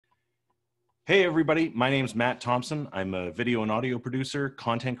Hey everybody, my name's Matt Thompson. I'm a video and audio producer,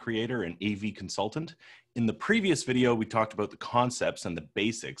 content creator, and AV consultant. In the previous video, we talked about the concepts and the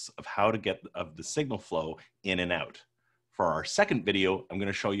basics of how to get the signal flow in and out. For our second video, I'm going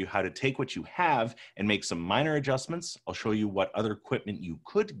to show you how to take what you have and make some minor adjustments. I'll show you what other equipment you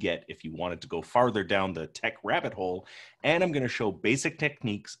could get if you wanted to go farther down the tech rabbit hole. And I'm going to show basic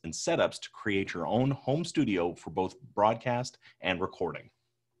techniques and setups to create your own home studio for both broadcast and recording.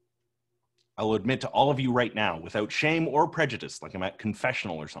 I'll admit to all of you right now, without shame or prejudice, like I'm at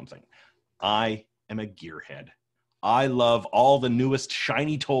confessional or something, I am a gearhead. I love all the newest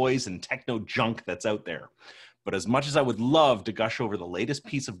shiny toys and techno junk that's out there. But as much as I would love to gush over the latest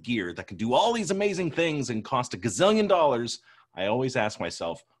piece of gear that can do all these amazing things and cost $1 gazillion, I always ask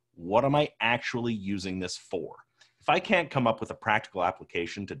myself, what am I actually using this for? If I can't come up with a practical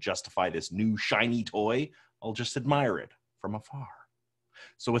application to justify this new shiny toy, I'll just admire it from afar.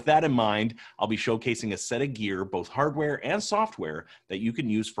 So with that in mind, I'll be showcasing a set of gear, both hardware and software, that you can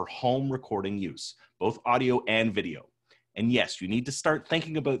use for home recording use, both audio and video. And yes, you need to start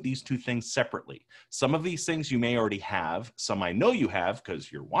thinking about these two things separately. Some of these things you may already have, some I know you have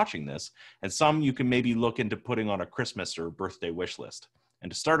because you're watching this, and some you can maybe look into putting on a Christmas or birthday wish list.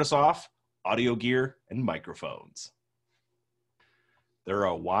 And to start us off, audio gear and microphones. There are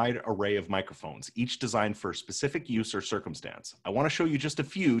a wide array of microphones, each designed for a specific use or circumstance. I want to show you just a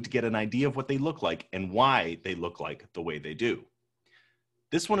few to get an idea of what they look like and why they look like the way they do.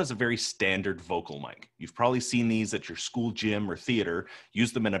 This one is a very standard vocal mic. You've probably seen these at your school gym or theater,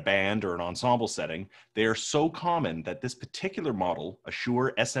 use them in a band or an ensemble setting. They are so common that this particular model, a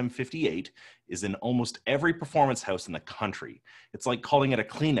Shure SM58, is in almost every performance house in the country. It's like calling it a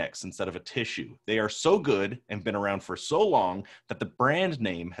Kleenex instead of a tissue. They are so good and been around for so long that the brand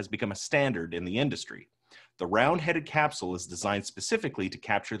name has become a standard in the industry. The round-headed capsule is designed specifically to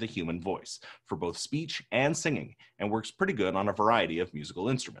capture the human voice for both speech and singing and works pretty good on a variety of musical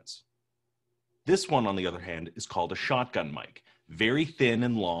instruments. This one, on the other hand, is called a shotgun mic. Very thin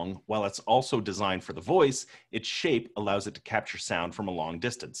and long. While it's also designed for the voice, its shape allows it to capture sound from a long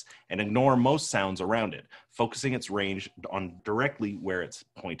distance and ignore most sounds around it, focusing its range on directly where it's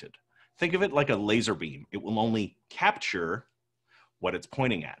pointed. Think of it like a laser beam. It will only capture what it's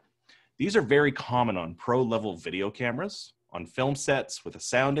pointing at. These are very common on pro-level video cameras, on film sets with a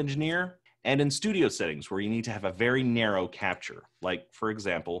sound engineer, and in studio settings where you need to have a very narrow capture, like, for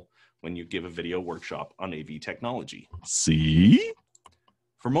example, when you give a video workshop on AV technology. See?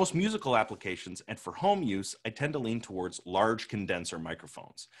 For most musical applications and for home use, I tend to lean towards large condenser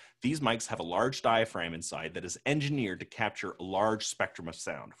microphones. These mics have a large diaphragm inside that is engineered to capture a large spectrum of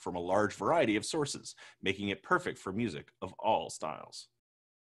sound from a large variety of sources, making it perfect for music of all styles.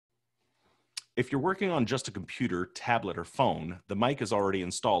 If you're working on just a computer, tablet, or phone, the mic is already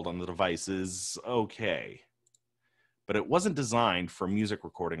installed on the device is okay. But it wasn't designed for music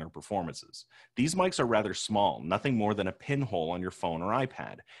recording or performances. These mics are rather small, nothing more than a pinhole on your phone or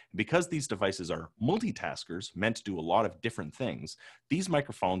iPad. And because these devices are multitaskers, meant to do a lot of different things, these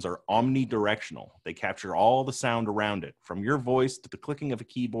microphones are omnidirectional. They capture all the sound around it, from your voice to the clicking of a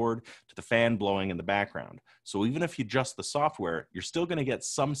keyboard to the fan blowing in the background. So even if you adjust the software, you're still going to get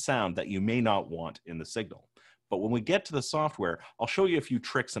some sound that you may not want in the signal. But when we get to the software, I'll show you a few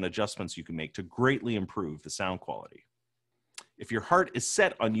tricks and adjustments you can make to greatly improve the sound quality. If your heart is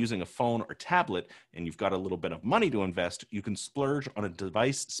set on using a phone or tablet and you've got a little bit of money to invest, you can splurge on a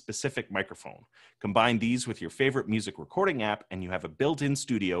device-specific microphone. Combine these with your favorite music recording app and you have a built-in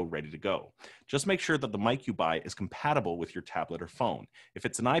studio ready to go. Just make sure that the mic you buy is compatible with your tablet or phone. If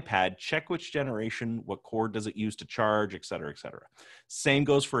it's an iPad, check which generation, what cord does it use to charge, etc., etc. Same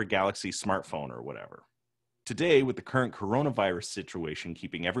goes for a Galaxy smartphone or whatever. Today, with the current coronavirus situation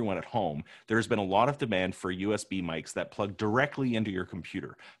keeping everyone at home, there has been a lot of demand for USB mics that plug directly into your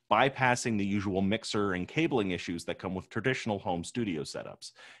computer, bypassing the usual mixer and cabling issues that come with traditional home studio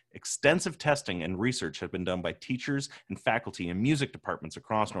setups. Extensive testing and research have been done by teachers and faculty in music departments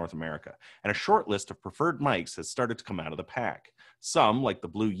across North America, and a short list of preferred mics has started to come out of the pack. Some, like the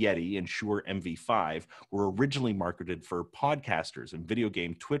Blue Yeti and Shure MV5, were originally marketed for podcasters and video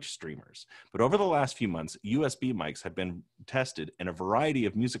game Twitch streamers. But over the last few months, USB mics have been tested in a variety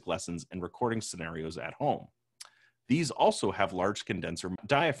of music lessons and recording scenarios at home. These also have large condenser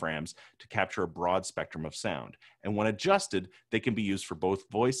diaphragms to capture a broad spectrum of sound. And when adjusted, they can be used for both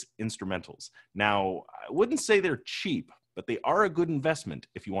voice instrumentals. Now, I wouldn't say they're cheap, but they are a good investment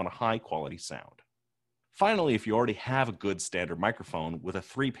if you want a high quality sound. Finally, if you already have a good standard microphone with a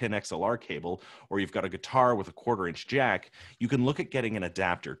 3-pin XLR cable, or you've got a guitar with a 1/4-inch jack, you can look at getting an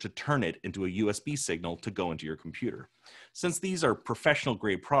adapter to turn it into a USB signal to go into your computer. Since these are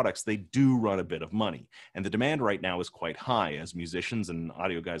professional-grade products, they do run a bit of money, and the demand right now is quite high as musicians and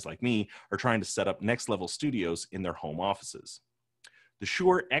audio guys like me are trying to set up next-level studios in their home offices. The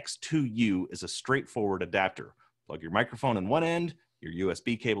Shure X2U is a straightforward adapter. Plug your microphone in one end, your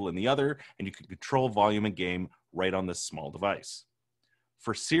USB cable in the other, and you can control volume and gain right on this small device.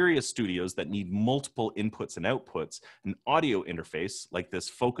 For serious studios that need multiple inputs and outputs, an audio interface like this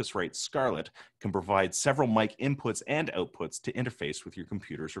Focusrite Scarlett can provide several mic inputs and outputs to interface with your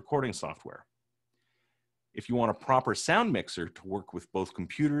computer's recording software. If you want a proper sound mixer to work with both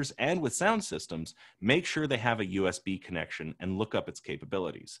computers and with sound systems, make sure they have a USB connection and look up its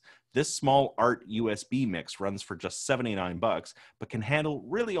capabilities. This small ART USB mix runs for just $79, but can handle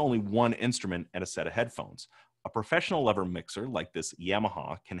really only one instrument and a set of headphones. A professional lever mixer like this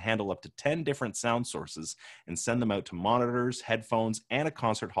Yamaha can handle up to 10 different sound sources and send them out to monitors, headphones, and a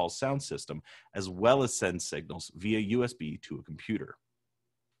concert hall sound system, as well as send signals via USB to a computer.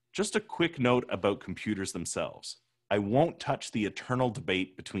 Just a quick note about computers themselves. I won't touch the eternal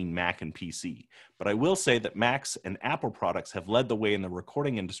debate between Mac and PC, but I will say that Macs and Apple products have led the way in the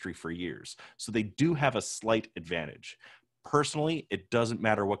recording industry for years, so they do have a slight advantage. Personally, it doesn't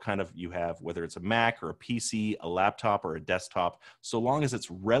matter what kind of you have, whether it's a Mac or a PC, a laptop or a desktop, so long as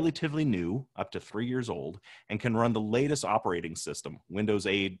it's relatively new, up to 3 years old, and can run the latest operating system, Windows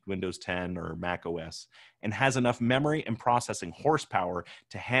 8, Windows 10, or Mac OS, and has enough memory and processing horsepower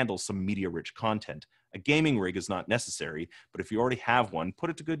to handle some media-rich content. A gaming rig is not necessary, but if you already have one, put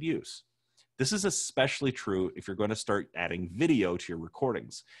it to good use. This is especially true if you're going to start adding video to your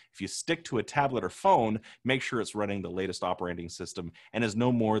recordings. If you stick to a tablet or phone, make sure it's running the latest operating system and is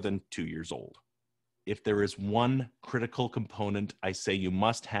no more than 2 years old. If there is one critical component I say you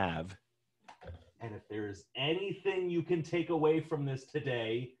must have, and if there is anything you can take away from this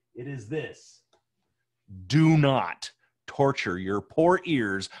today, it is this: do not torture your poor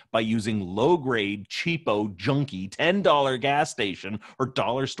ears by using low-grade, cheapo, junky, $10 gas station or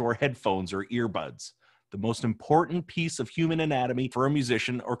dollar store headphones or earbuds. The most important piece of human anatomy for a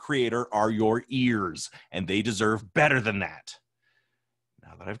musician or creator are your ears, and they deserve better than that.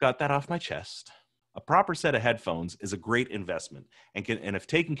 Now that I've got that off my chest, a proper set of headphones is a great investment and if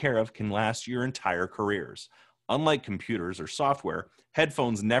taken care of, can last your entire careers. Unlike computers or software,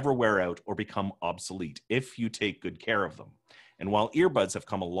 headphones never wear out or become obsolete if you take good care of them. And while earbuds have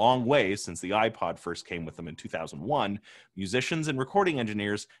come a long way since the iPod first came with them in 2001, musicians and recording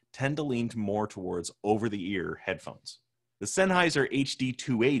engineers tend to lean more towards over-the-ear headphones. The Sennheiser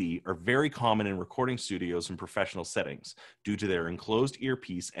HD280 are very common in recording studios and professional settings due to their enclosed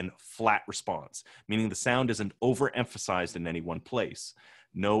earpiece and flat response, meaning the sound isn't overemphasized in any one place.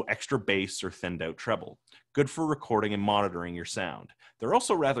 No extra bass or thinned out treble. Good for recording and monitoring your sound. They're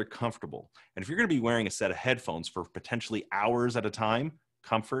also rather comfortable, and if you're going to be wearing a set of headphones for potentially hours at a time,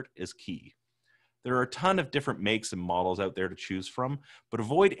 comfort is key. There are a ton of different makes and models out there to choose from, but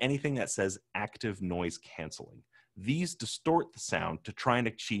avoid anything that says active noise canceling. These distort the sound to try and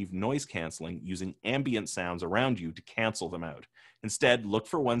achieve noise canceling using ambient sounds around you to cancel them out. Instead, look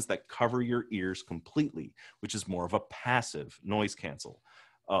for ones that cover your ears completely, which is more of a passive noise cancel.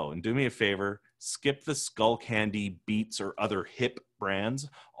 Oh, and do me a favor, skip the Skull Candy, Beats, or other hip brands.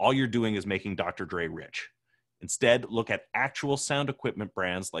 All you're doing is making Dr. Dre rich. Instead, look at actual sound equipment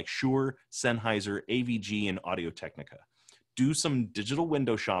brands like Shure, Sennheiser, AVG, and Audio-Technica. Do some digital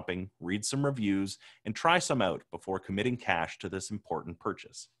window shopping, read some reviews, and try some out before committing cash to this important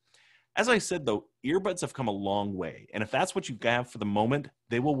purchase. As I said, though, earbuds have come a long way, and if that's what you have for the moment,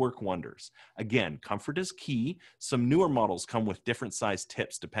 they will work wonders. Again, comfort is key. Some newer models come with different size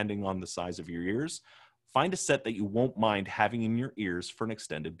tips depending on the size of your ears. Find a set that you won't mind having in your ears for an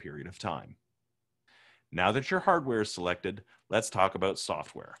extended period of time. Now that your hardware is selected, let's talk about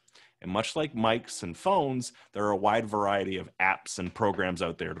software. And much like mics and phones, there are a wide variety of apps and programs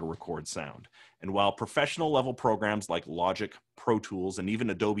out there to record sound. And while professional level programs like Logic, Pro Tools, and even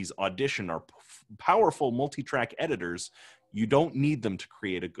Adobe's Audition are powerful multi-track editors, you don't need them to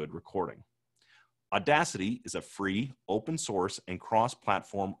create a good recording. Audacity is a free, open source, and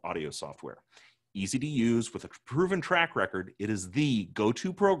cross-platform audio software. Easy to use with a proven track record, it is the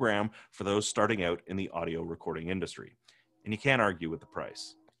go-to program for those starting out in the audio recording industry. And you can't argue with the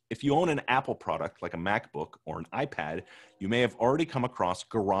price. If you own an Apple product like a MacBook or an iPad, you may have already come across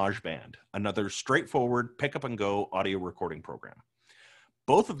GarageBand, another straightforward pick-up-and-go audio recording program.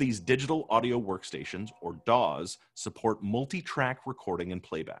 Both of these digital audio workstations, or DAWs, support multi-track recording and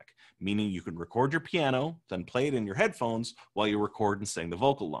playback, meaning you can record your piano, then play it in your headphones while you record and sing the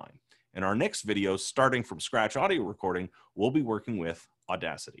vocal line. In our next video, starting from scratch audio recording, we'll be working with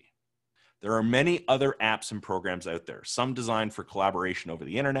Audacity. There are many other apps and programs out there, some designed for collaboration over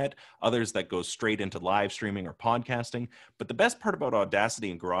the internet, others that go straight into live streaming or podcasting. But the best part about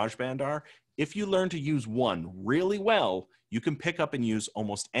Audacity and GarageBand are, if you learn to use one really well, you can pick up and use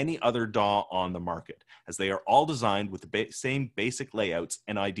almost any other DAW on the market, as they are all designed with the same basic layouts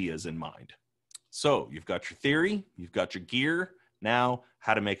and ideas in mind. So you've got your theory, you've got your gear, now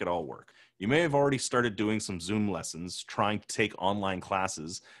how to make it all work. You may have already started doing some Zoom lessons, trying to take online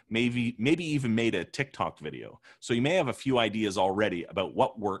classes, maybe even made a TikTok video. So you may have a few ideas already about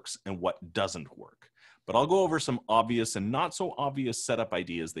what works and what doesn't work. But I'll go over some obvious and not so obvious setup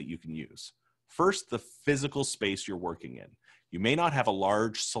ideas that you can use. First, the physical space you're working in. You may not have a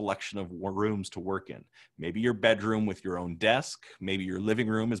large selection of rooms to work in. Maybe your bedroom with your own desk. Maybe your living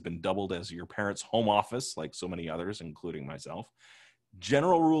room has been doubled as your parents' home office, like so many others, including myself.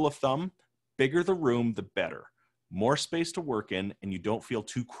 General rule of thumb, bigger the room, the better. More space to work in, and you don't feel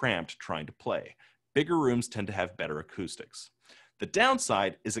too cramped trying to play. Bigger rooms tend to have better acoustics. The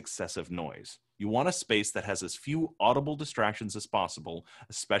downside is excessive noise. You want a space that has as few audible distractions as possible,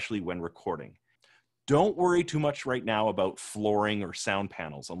 especially when recording. Don't worry too much right now about flooring or sound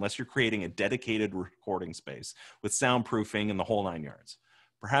panels unless you're creating a dedicated recording space with soundproofing and the whole 9 yards.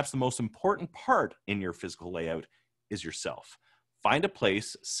 Perhaps the most important part in your physical layout is yourself. Find a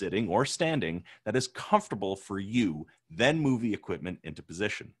place, sitting or standing, that is comfortable for you, then move the equipment into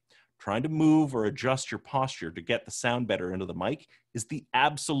position. Trying to move or adjust your posture to get the sound better into the mic is the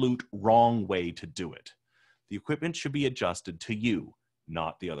absolute wrong way to do it. The equipment should be adjusted to you,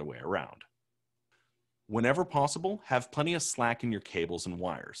 not the other way around. Whenever possible, have plenty of slack in your cables and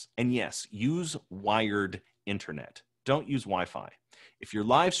wires. And yes, use wired internet. Don't use Wi-Fi. If you're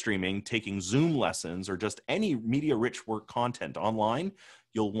live streaming, taking Zoom lessons, or just any media-rich work content online,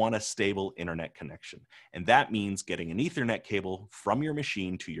 you'll want a stable internet connection. And that means getting an Ethernet cable from your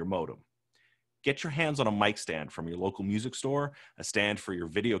machine to your modem. Get your hands on a mic stand from your local music store, a stand for your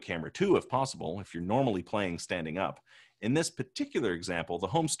video camera too, if possible, if you're normally playing standing up. In this particular example, the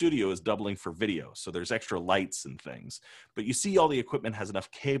home studio is doubling for video, so there's extra lights and things. But you see all the equipment has enough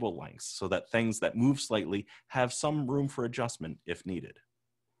cable lengths so that things that move slightly have some room for adjustment if needed.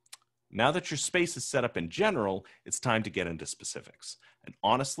 Now that your space is set up in general, it's time to get into specifics. And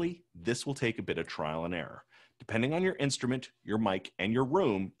honestly, this will take a bit of trial and error. Depending on your instrument, your mic, and your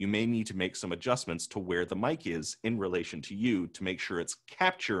room, you may need to make some adjustments to where the mic is in relation to you to make sure it's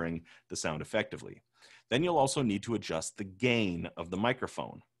capturing the sound effectively. Then you'll also need to adjust the gain of the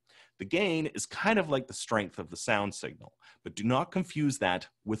microphone. The gain is kind of like the strength of the sound signal, but do not confuse that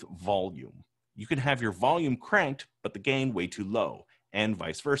with volume. You can have your volume cranked, but the gain way too low, and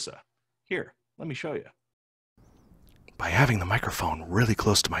vice versa. Here, let me show you. By having the microphone really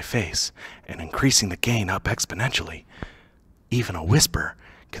close to my face and increasing the gain up exponentially, even a whisper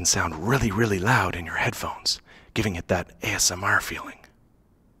can sound really, really loud in your headphones, giving it that ASMR feeling.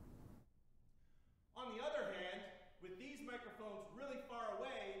 On the other hand, with these microphones really far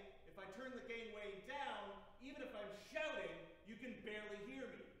away, if I turn the gain way down, even if I'm shouting, you can barely hear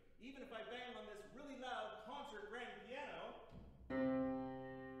me. Even if I bang on this really loud concert grand piano,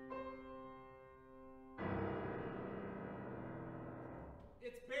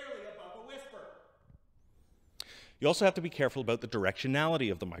 it's barely above a whisper. You also have to be careful about the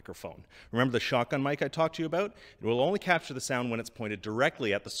directionality of the microphone. Remember the shotgun mic I talked to you about? It will only capture the sound when it's pointed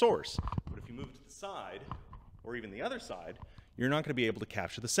directly at the source. But if you move it to the side, or even the other side, you're not going to be able to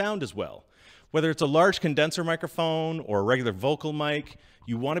capture the sound as well. Whether it's a large condenser microphone or a regular vocal mic,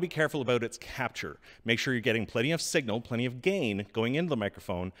 you want to be careful about its capture. Make sure you're getting plenty of signal, plenty of gain going into the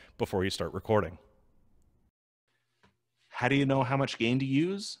microphone before you start recording. How do you know how much gain to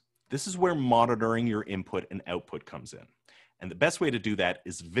use? This is where monitoring your input and output comes in. And the best way to do that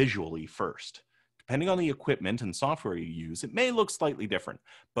is visually first. Depending on the equipment and software you use, it may look slightly different,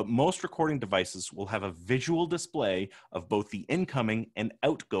 but most recording devices will have a visual display of both the incoming and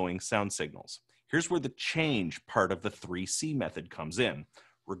outgoing sound signals. Here's where the change part of the 3C method comes in.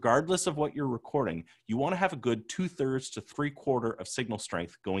 Regardless of what you're recording, you want to have a good 2/3 to 3/4 of signal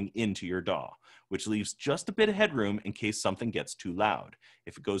strength going into your DAW, which leaves just a bit of headroom in case something gets too loud.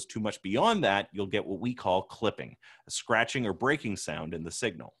 If it goes too much beyond that, you'll get what we call clipping, a scratching or breaking sound in the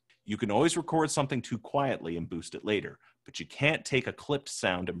signal. You can always record something too quietly and boost it later, but you can't take a clipped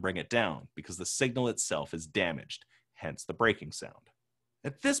sound and bring it down because the signal itself is damaged, hence the breaking sound.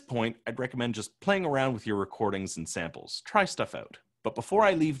 At this point, I'd recommend just playing around with your recordings and samples. Try stuff out. But before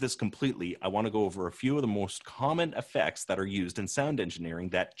I leave this completely, I want to go over a few of the most common effects that are used in sound engineering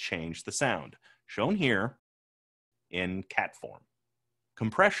that change the sound, shown here in cat form.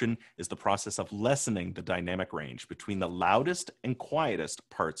 Compression is the process of lessening the dynamic range between the loudest and quietest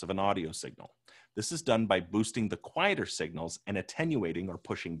parts of an audio signal. This is done by boosting the quieter signals and attenuating or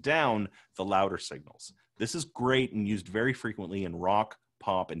pushing down the louder signals. This is great and used very frequently in rock,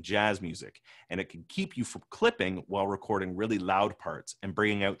 pop, and jazz music, and it can keep you from clipping while recording really loud parts and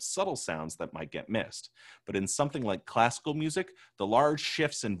bringing out subtle sounds that might get missed. But in something like classical music, the large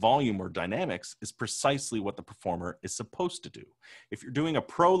shifts in volume or dynamics is precisely what the performer is supposed to do. If you're doing a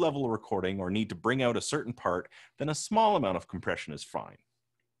pro level recording or need to bring out a certain part, then a small amount of compression is fine.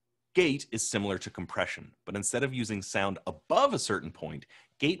 Gate is similar to compression, but instead of using sound above a certain point,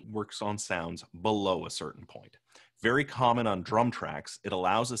 gate works on sounds below a certain point. Very common on drum tracks, it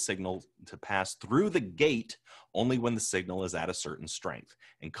allows a signal to pass through the gate only when the signal is at a certain strength,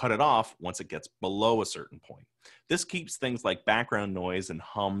 and cut it off once it gets below a certain point. This keeps things like background noise and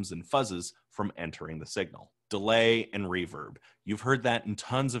hums and fuzzes from entering the signal. Delay and reverb. You've heard that in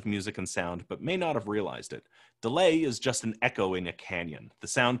tons of music and sound, but may not have realized it. Delay is just an echo in a canyon, the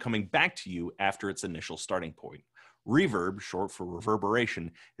sound coming back to you after its initial starting point. Reverb, short for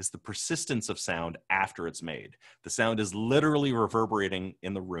reverberation, is the persistence of sound after it's made. The sound is literally reverberating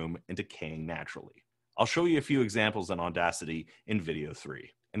in the room and decaying naturally. I'll show you a few examples in Audacity in video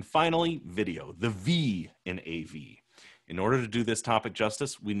 3. And finally, video, the V in AV. In order to do this topic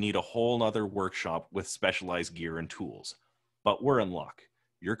justice, we need a whole other workshop with specialized gear and tools. But we're in luck.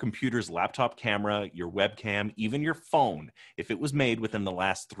 Your computer's laptop camera, your webcam, even your phone, if it was made within the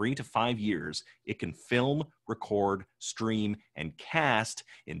last 3 to 5 years, it can film, record, stream, and cast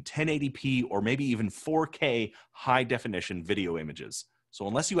in 1080p or maybe even 4K high-definition video images. So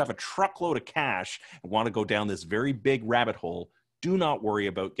unless you have a truckload of cash and want to go down this very big rabbit hole, do not worry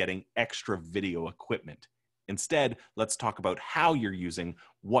about getting extra video equipment. Instead, let's talk about how you're using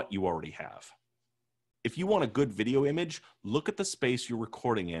what you already have. If you want a good video image, look at the space you're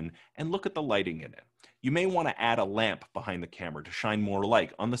recording in and look at the lighting in it. You may want to add a lamp behind the camera to shine more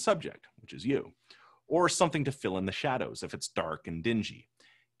light on the subject, which is you, or something to fill in the shadows if it's dark and dingy.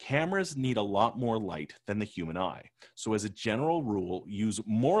 Cameras need a lot more light than the human eye, so as a general rule, use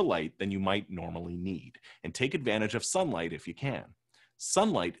more light than you might normally need, and take advantage of sunlight if you can.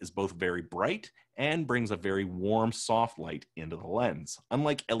 Sunlight is both very bright and brings a very warm, soft light into the lens,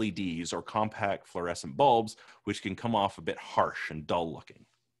 unlike LEDs or compact fluorescent bulbs, which can come off a bit harsh and dull looking.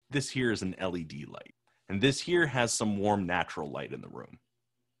 This here is an LED light, and this here has some warm natural light in the room.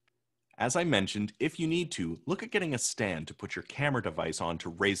 As I mentioned, if you need to, look at getting a stand to put your camera device on to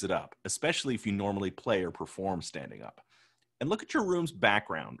raise it up, especially if you normally play or perform standing up. And look at your room's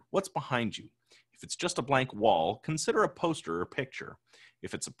background. What's behind you? If it's just a blank wall, consider a poster or picture.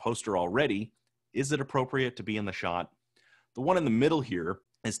 If it's a poster already, is it appropriate to be in the shot? The one in the middle here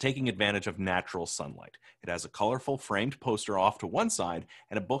is taking advantage of natural sunlight. It has a colorful framed poster off to one side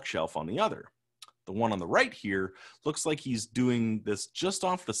and a bookshelf on the other. The one on the right here looks like he's doing this just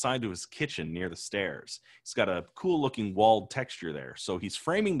off the side of his kitchen near the stairs. He's got a cool looking walled texture there, so he's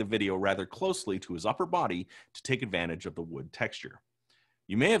framing the video rather closely to his upper body to take advantage of the wood texture.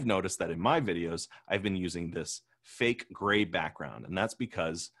 You may have noticed that in my videos, I've been using this fake gray background, and that's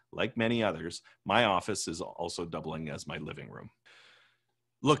because, like many others, my office is also doubling as my living room.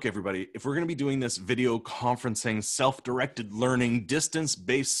 Look, everybody, if we're going to be doing this video conferencing, self-directed learning,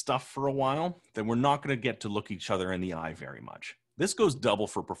 distance-based stuff for a while, then we're not going to get to look each other in the eye very much. This goes double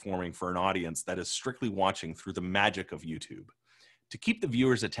for performing for an audience that is strictly watching through the magic of YouTube. To keep the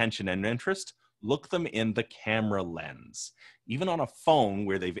viewer's attention and interest, look them in the camera lens. Even on a phone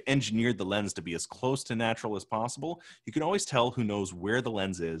where they've engineered the lens to be as close to natural as possible, you can always tell who knows where the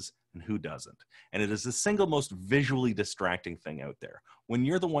lens is and who doesn't. And it is the single most visually distracting thing out there. When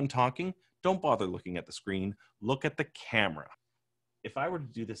you're the one talking, don't bother looking at the screen, look at the camera. If I were to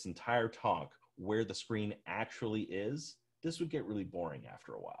do this entire talk where the screen actually is, this would get really boring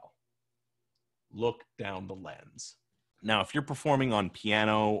after a while. Look down the lens. Now, if you're performing on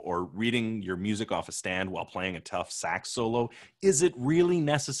piano or reading your music off a stand while playing a tough sax solo, is it really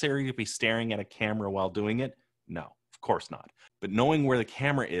necessary to be staring at a camera while doing it? No, of course not. But knowing where the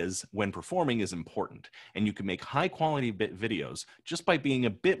camera is when performing is important, and you can make high-quality videos just by being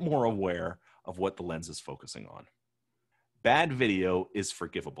a bit more aware of what the lens is focusing on. Bad video is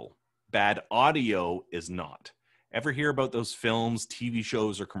forgivable. Bad audio is not. Ever hear about those films, TV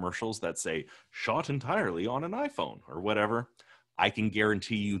shows, or commercials that say, shot entirely on an iPhone or whatever? I can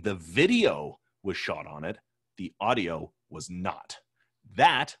guarantee you the video was shot on it. The audio was not.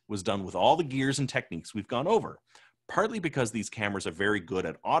 That was done with all the gears and techniques we've gone over. partly because these cameras are very good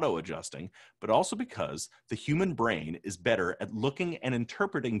at auto adjusting, but also because the human brain is better at looking and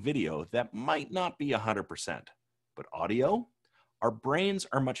interpreting video that might not be 100%. But audio? Our brains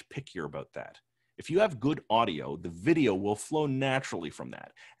are much pickier about that. If you have good audio, the video will flow naturally from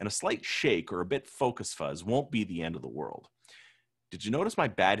that, and a slight shake or a bit focus fuzz won't be the end of the world. Did you notice my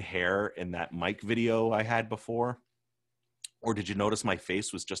bad hair in that mic video I had before? Or did you notice my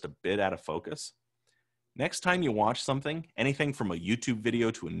face was just a bit out of focus? Next time you watch something, anything from a YouTube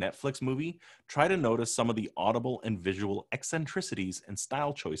video to a Netflix movie, try to notice some of the audible and visual eccentricities and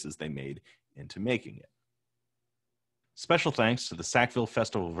style choices they made into making it. Special thanks to the Sackville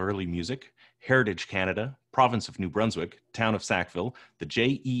Festival of Early Music, Heritage Canada, Province of New Brunswick, Town of Sackville, the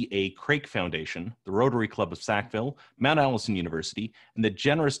JEA Crake Foundation, the Rotary Club of Sackville, Mount Allison University, and the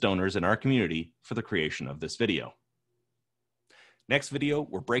generous donors in our community for the creation of this video. Next video,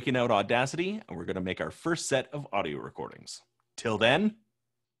 we're breaking out Audacity, and we're going to make our first set of audio recordings. Till then,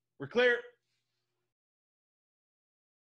 we're clear.